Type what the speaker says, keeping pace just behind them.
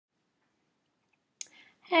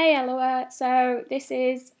Hey Elloa, so this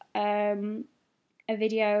is a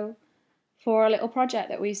video for a little project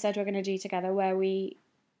that we said we're going to do together where we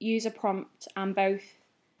use a prompt and both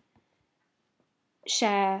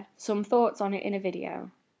share some thoughts on it in a video.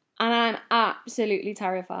 And I'm absolutely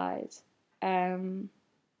terrified that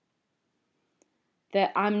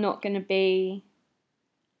I'm not going to be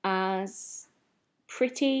as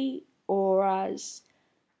pretty or as,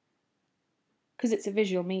 because it's a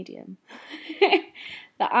visual medium,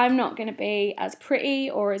 that I'm not going to be as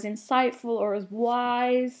pretty or as insightful or as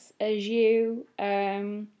wise as you.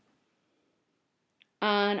 And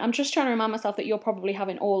I'm just trying to remind myself that you're probably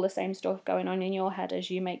having all the same stuff going on in your head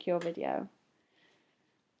as you make your video.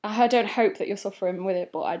 I don't hope that you're suffering with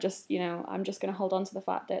it, but I'm just going to hold on to the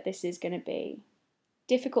fact that this is going to be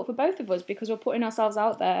difficult for both of us because we're putting ourselves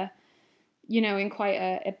out there, in quite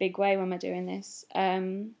a big way when we're doing this.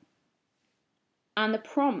 And the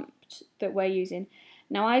prompt that we're using.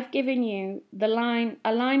 Now, I've given you a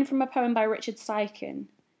line from a poem by Richard Siken,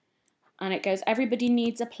 and it goes, "Everybody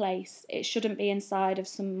needs a place. It shouldn't be inside of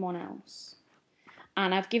someone else."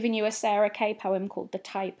 And I've given you a Sarah Kay poem called "The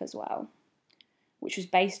Type" as well, which was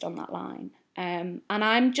based on that line. And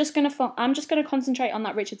I'm just gonna concentrate on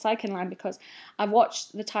that Richard Siken line because I've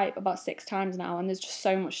watched The Type about 6 times now, and there's just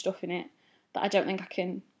so much stuff in it that I don't think I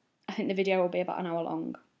can. I think the video will be about an hour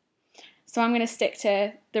long. So I'm going to stick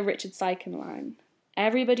to the Richard Siken line.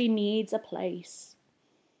 Everybody needs a place.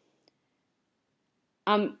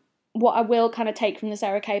 What I will kind of take from the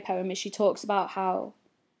Sarah Kay poem is she talks about how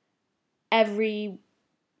every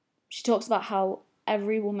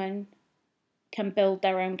woman can build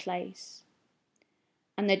their own place.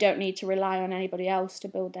 And they don't need to rely on anybody else to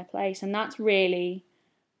build their place. And that's really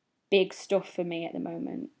big stuff for me at the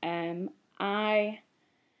moment. I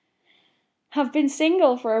have been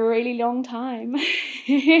single for a really long time.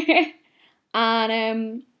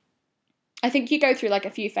 And I think you go through like a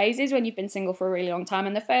few phases when you've been single for a really long time.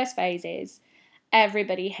 And the first phase is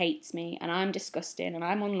everybody hates me and I'm disgusting and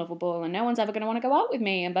I'm unlovable and no one's ever going to want to go out with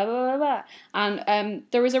me and blah, blah, blah, blah. And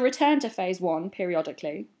there is a return to phase 1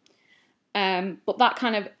 periodically. But that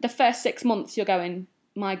kind of, the first 6 months you're going,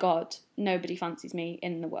 my God, nobody fancies me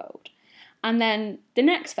in the world. And then the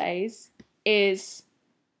next phase is,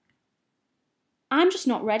 I'm just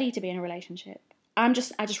not ready to be in a relationship. I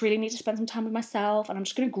just really need to spend some time with myself, and I'm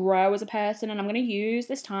just going to grow as a person, and I'm going to use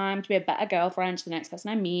this time to be a better girlfriend to the next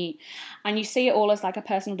person I meet. And you see it all as like a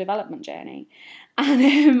personal development journey.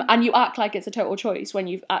 And you act like it's a total choice when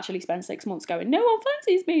you've actually spent 6 months going, no one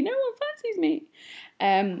fancies me, no one fancies me.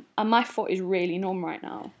 And my foot is really numb right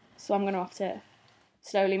now. So I'm going to have to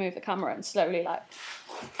slowly move the camera and slowly like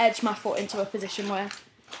edge my foot into a position where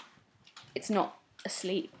it's not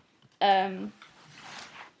asleep.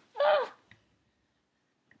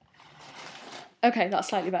 Okay, that's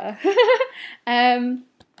slightly better. And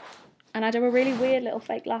I do a really weird little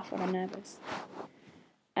fake laugh when I'm nervous.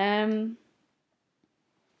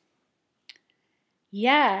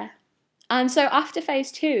 Yeah. And so after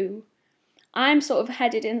phase 2, I'm sort of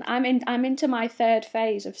headed in. I'm into my 3rd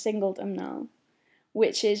phase of singledom now,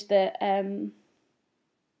 which is that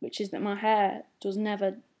my hair does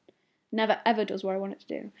never ever does what I want it to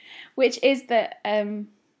do. Which is that I'm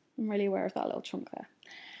really aware of that little chunk there.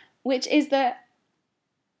 Which is that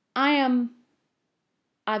I've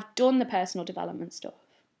done the personal development stuff,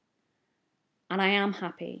 and I am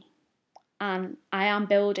happy, and I am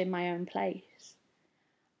building my own place.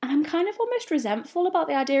 And I'm kind of almost resentful about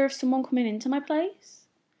the idea of someone coming into my place.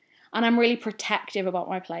 And I'm really protective about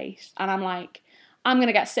my place. And I'm like, I'm going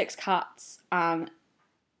to get 6 cats and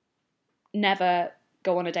never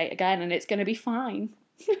go on a date again, and it's going to be fine.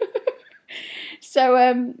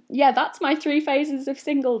 So, yeah, that's my 3 phases of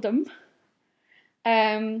singledom.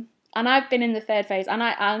 And I've been in the 3rd phase,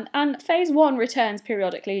 and phase 1 returns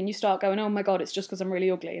periodically, and you start going, oh my God, it's just because I'm really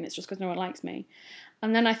ugly, and it's just because no one likes me.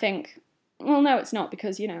 And then I think, well, no, it's not,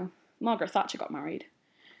 because, Margaret Thatcher got married.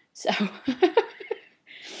 So,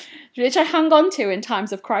 which I hang on to in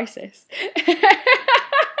times of crisis.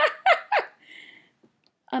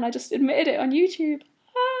 And I just admitted it on YouTube.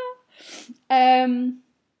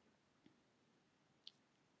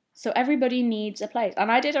 So everybody needs a place.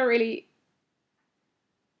 And I did a really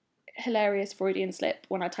hilarious Freudian slip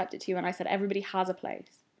when I typed it to you and I said everybody has a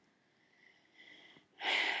place.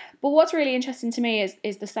 But what's really interesting to me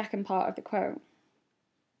is the second part of the quote,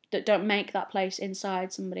 that don't make that place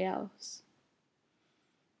inside somebody else.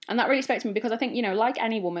 And that really spoke to me because I think, like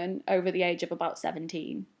any woman over the age of about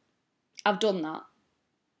 17, I've done that.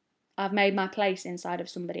 I've made my place inside of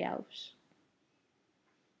somebody else.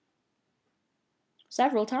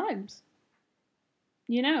 Several times.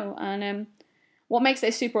 And What makes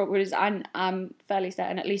this super awkward is I'm fairly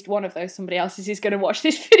certain at least one of those somebody else's is going to watch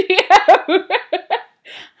this video.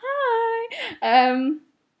 Hi.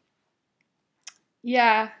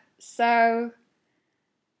 Yeah, so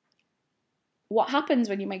what happens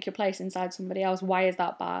when you make your place inside somebody else? Why is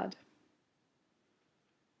that bad?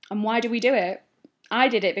 And why do we do it? I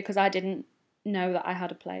did it because I didn't know that I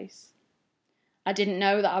had a place. I didn't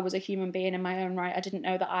know that I was a human being in my own right. I didn't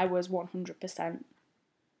know that I was 100%.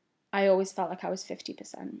 I always felt like I was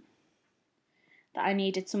 50%. That I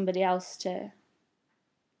needed somebody else to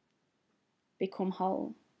become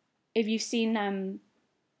whole. If you've seen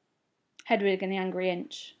Hedwig and the Angry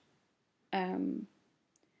Inch,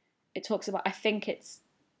 it talks about, I think it's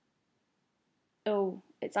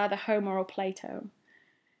either Homer or Plato,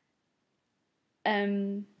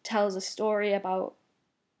 tells a story about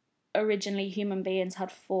originally human beings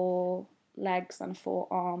had 4 legs and 4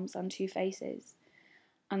 arms and 2 faces.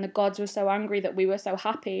 And the gods were so angry that we were so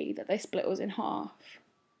happy that they split us in half.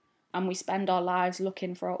 And we spend our lives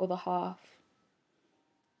looking for our other half.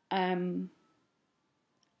 And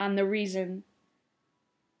the reason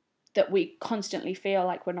that we constantly feel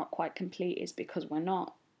like we're not quite complete is because we're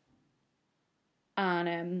not.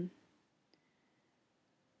 And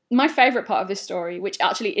my favourite part of this story, which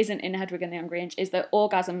actually isn't in Hedwig and the Angry Inch, is that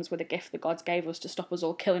orgasms were the gift the gods gave us to stop us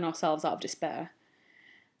all killing ourselves out of despair.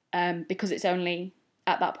 Because it's only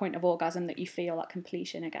at that point of orgasm that you feel that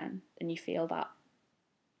completion again, and you feel that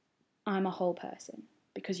I'm a whole person,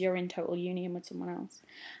 because you're in total union with someone else.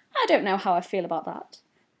 I don't know how I feel about that.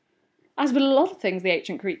 As with a lot of things the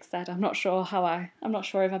ancient Greeks said, I'm not sure if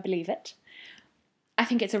I believe it. I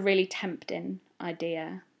think it's a really tempting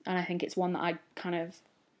idea, and I think it's one that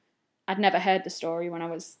I'd never heard the story when I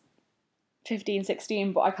was 15,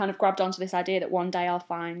 16, but I kind of grabbed onto this idea that one day I'll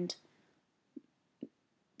find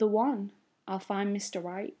the one. I'll find Mr.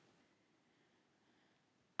 Right.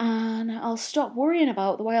 And I'll stop worrying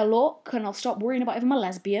about the way I look, and I'll stop worrying about if I'm a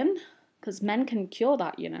lesbian, because men can cure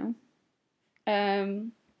that, you know.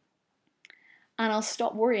 And I'll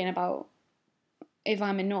stop worrying about if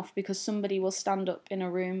I'm enough, because somebody will stand up in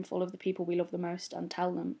a room full of the people we love the most and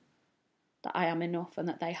tell them that I am enough and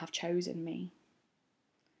that they have chosen me.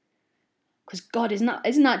 Because God, isn't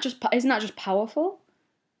that just powerful?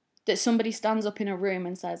 That somebody stands up in a room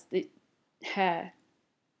and says that her,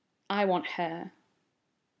 I want her.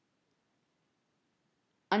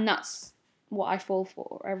 And that's what I fall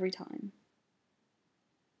for every time.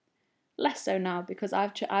 Less so now, because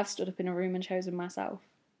I've stood up in a room and chosen myself.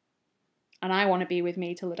 And I want to be with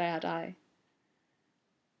me till the day I die.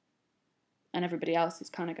 And everybody else is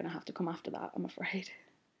kind of going to have to come after that, I'm afraid.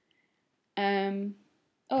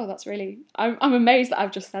 That's really... I'm amazed that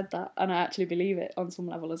I've just said that, and I actually believe it on some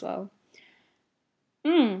level as well.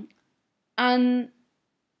 And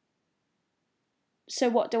so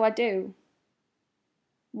what do?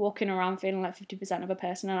 Walking around feeling like 50% of a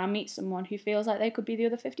person, and I meet someone who feels like they could be the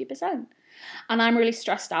other 50%. And I'm really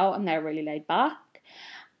stressed out, and they're really laid back.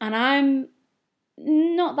 And I'm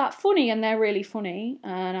not that funny, and they're really funny.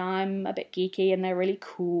 And I'm a bit geeky, and they're really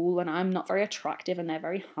cool. And I'm not very attractive, and they're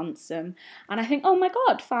very handsome. And I think, oh my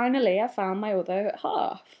God, finally I found my other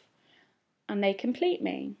half. And they complete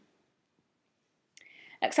me.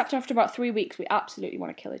 Except after about 3 weeks, we absolutely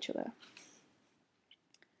want to kill each other.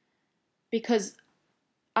 Because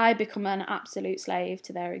I become an absolute slave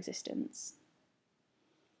to their existence.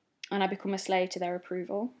 And I become a slave to their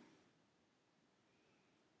approval.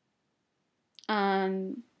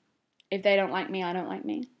 And if they don't like me, I don't like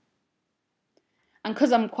me. And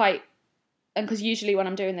because usually when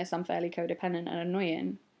I'm doing this, I'm fairly codependent and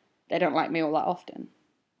annoying, they don't like me all that often.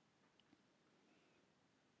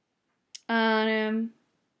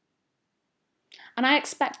 And I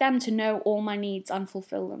expect them to know all my needs and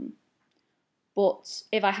fulfill them. But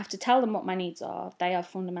if I have to tell them what my needs are, they have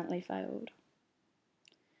fundamentally failed.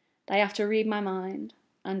 They have to read my mind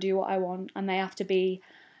and do what I want, and they have to be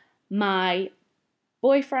my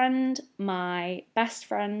boyfriend, my best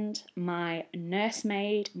friend, my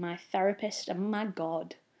nursemaid, my therapist, and my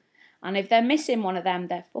God. And if they're missing one of them,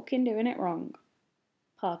 they're fucking doing it wrong.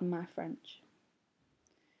 Pardon my French.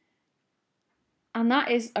 And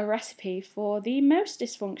that is a recipe for the most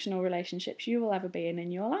dysfunctional relationships you will ever be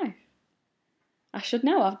in your life. I should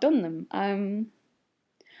know, I've done them.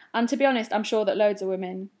 And to be honest, I'm sure that loads of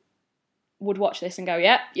women would watch this and go,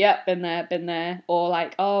 yep, been there. Or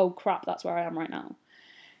like, oh crap, that's where I am right now.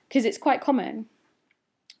 Because it's quite common.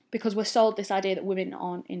 Because we're sold this idea that women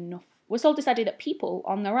aren't enough. We're sold this idea that people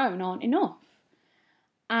on their own aren't enough.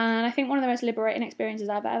 And I think one of the most liberating experiences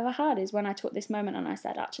I've ever had is when I took this moment and I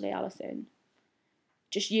said, actually, Alison,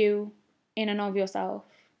 just you, in and of yourself,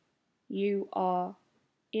 You are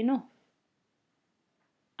enough.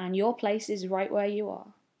 And your place is right where you are.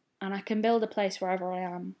 And I can build a place wherever I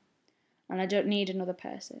am. And I don't need another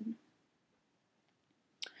person.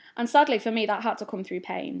 And sadly for me, that had to come through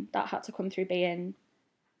pain. That had to come through being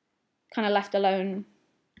kind of left alone,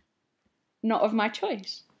 not of my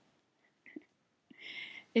choice.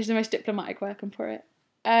 Is the most diplomatic way I can put it.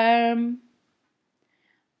 And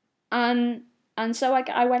so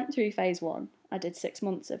I went through phase 1. I did 6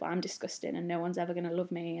 months of I'm disgusting and no one's ever going to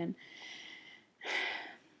love me. And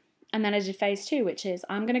then I did phase 2, which is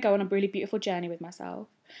I'm going to go on a really beautiful journey with myself.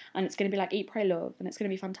 And it's going to be like Eat, Pray, Love. And it's going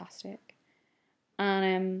to be fantastic.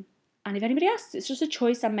 And if anybody asks, it's just a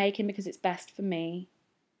choice I'm making because it's best for me.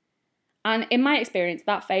 And in my experience,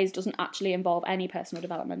 that phase doesn't actually involve any personal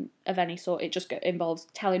development of any sort. It just involves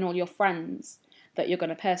telling all your friends that you're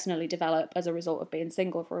going to personally develop as a result of being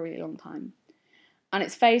single for a really long time. And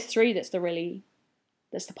it's phase 3 that's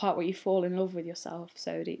the part where you fall in love with yourself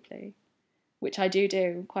so deeply, which I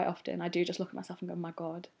do quite often. I do just look at myself and go, my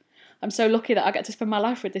God, I'm so lucky that I get to spend my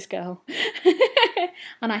life with this girl.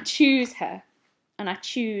 And I choose her. And I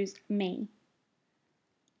choose me.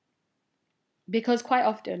 Because quite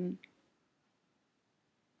often,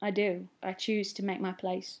 I choose to make my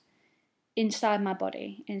place inside my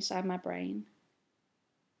body, inside my brain.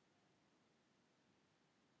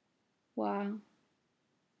 Wow.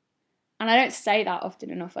 And I don't say that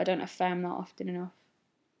often enough. I don't affirm that often enough.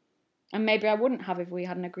 And maybe I wouldn't have if we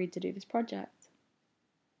hadn't agreed to do this project.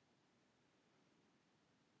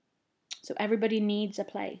 So everybody needs a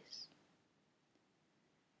place.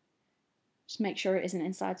 Just make sure it isn't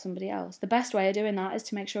inside somebody else. The best way of doing that is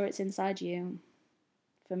to make sure it's inside you.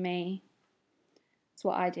 For me, it's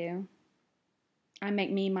what I do. I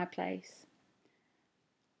make me my place.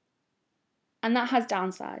 And that has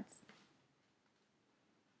downsides.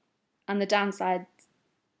 And the downside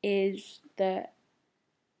is that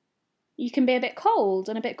you can be a bit cold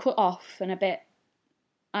and a bit cut off and a bit,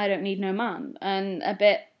 I don't need no man, and a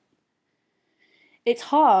bit, it's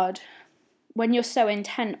hard when you're so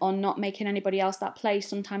intent on not making anybody else that place.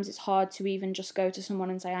 Sometimes it's hard to even just go to someone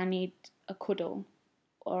and say, I need a cuddle,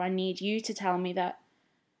 or I need you to tell me that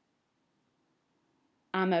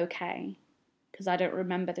I'm okay, because I don't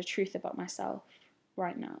remember the truth about myself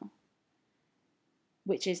right now,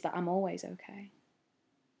 which is that I'm always okay.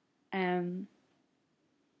 And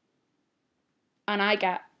I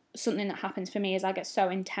get, something that happens for me is I get so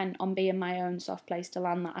intent on being my own soft place to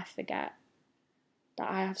land that I forget that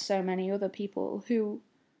I have so many other people who,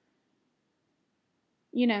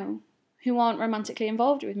 you know, who aren't romantically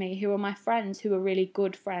involved with me, who are my friends, who are really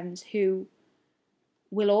good friends, who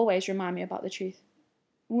will always remind me about the truth,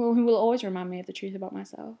 who will always remind me of the truth about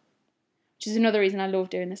myself, which is another reason I love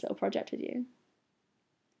doing this little project with you,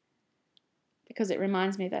 because it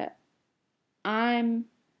reminds me that I'm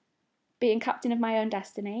being captain of my own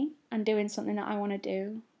destiny and doing something that I want to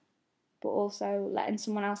do, but also letting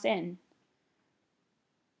someone else in.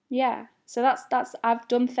 Yeah, so that's I've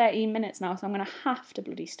done 13 minutes now, so I'm going to have to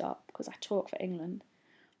bloody stop because I talk for England.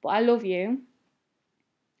 But I love you,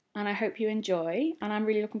 and I hope you enjoy, and I'm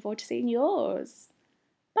really looking forward to seeing yours.